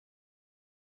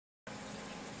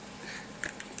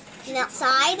walking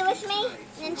outside with me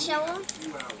and show them?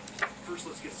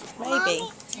 Maybe.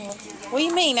 What do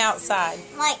you mean outside?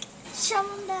 Like, show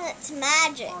them that it's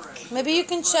magic. Maybe you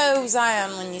can show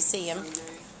Zion when you see him.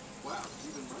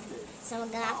 So I'm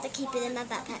going to have to keep it in my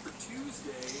backpack.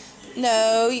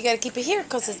 No, you got to keep it here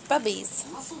because it's Bubby's.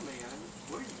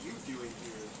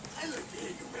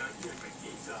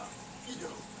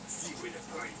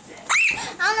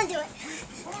 I'm going to do it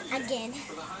again.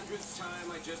 For the 100th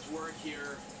time, I just work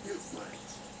here.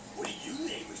 What are you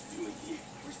neighbors doing here?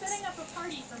 We're setting up a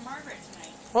party for Margaret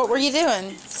tonight. What were you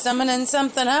doing? Summoning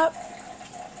something up?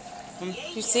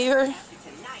 You see her?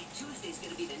 Tonight, Tuesday's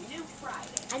gonna be the new Friday.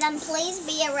 And then please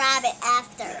be a rabbit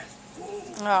after.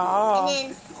 Oh.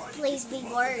 And then please be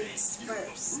words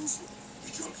first.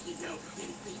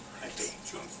 I think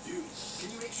Trumps do.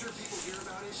 Can you make sure people hear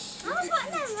about it? I was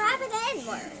wanting a rabbit and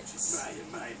words.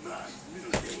 My mom's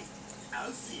middle name.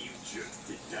 I'll see you jerks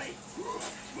tonight.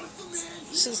 Muscle man,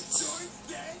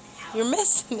 You're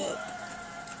missing it.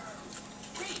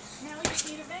 Wait, now we just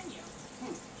need a venue.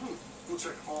 We'll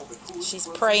check all the cool She's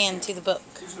praying to the book.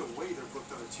 There's no way they're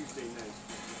booked on a Tuesday night.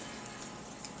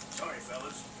 Sorry,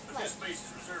 fellas, but this space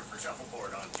is reserved for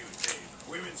shuffleboard on Tuesday.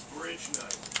 Women's Bridge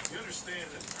Night. You understand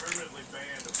that permanently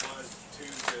banned applies to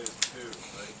Tuesdays too,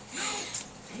 right? No!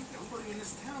 Ain't nobody in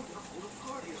this town gonna hold a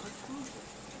party on a Tuesday.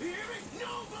 You hear me?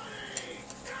 Nobody!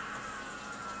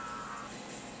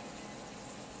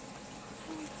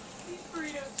 These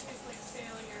burritos taste like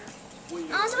failure.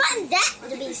 I was wanting that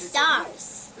to be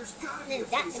stars. And then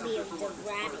that to be the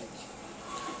rabbit.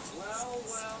 Well.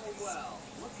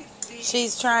 Look at these.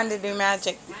 She's trying to do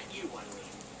magic. Not you, Eileen.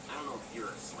 I don't know if you're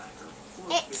a slacker.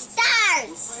 It's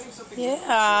stars!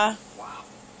 Yeah. Wow.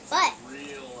 But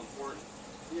Real important.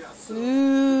 Yeah,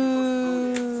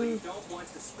 Ooh. so you don't want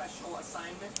the special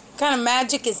assignment? What kind of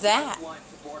magic is that? You want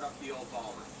to board up the old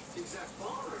ballroom. Exact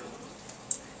ballroom?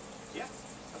 Yep,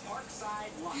 the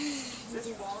Parkside Lux. This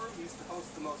ballroom used to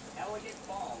host the most elegant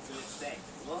balls in its day.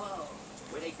 Whoa.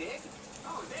 Were they big?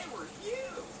 Oh, they were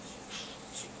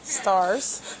huge.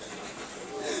 Stars.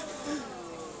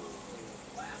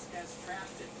 Alaska's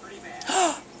trapped it pretty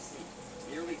bad.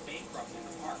 Nearly bankrupt in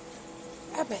the park.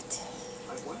 Rabbit.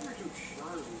 I wonder who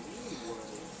Charlene was.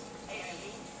 Hey,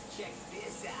 Eileen, check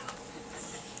this out.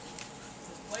 This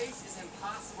place is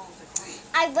impossible to clean.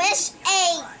 I wish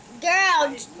a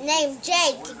girl named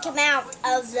Jade could come out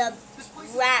of the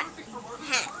rat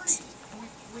hat. Can we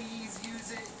please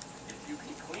use it? If you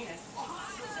can clean it.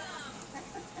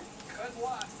 Awesome! Good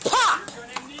luck. Pah! You're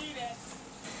gonna need it.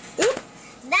 Oop.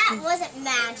 That wasn't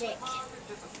magic.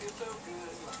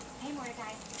 Hey,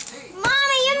 Mordecai.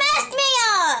 Mommy, you messed me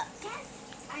up! Yes,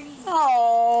 I mean,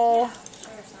 Oh.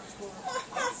 sure, sounds cool.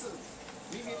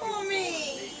 Mommy!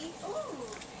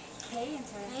 Hey,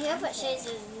 interesting. I hope it shows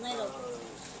his little.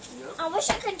 I wish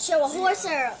I could show a horse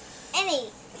or any.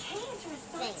 Hey,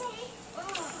 interesting.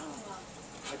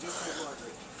 I just told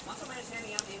Margaret. Muscle Man's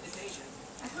handing out the invitation.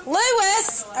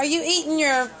 Lewis, are you eating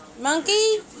your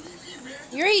monkey?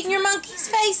 You're eating your monkey's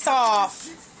face off.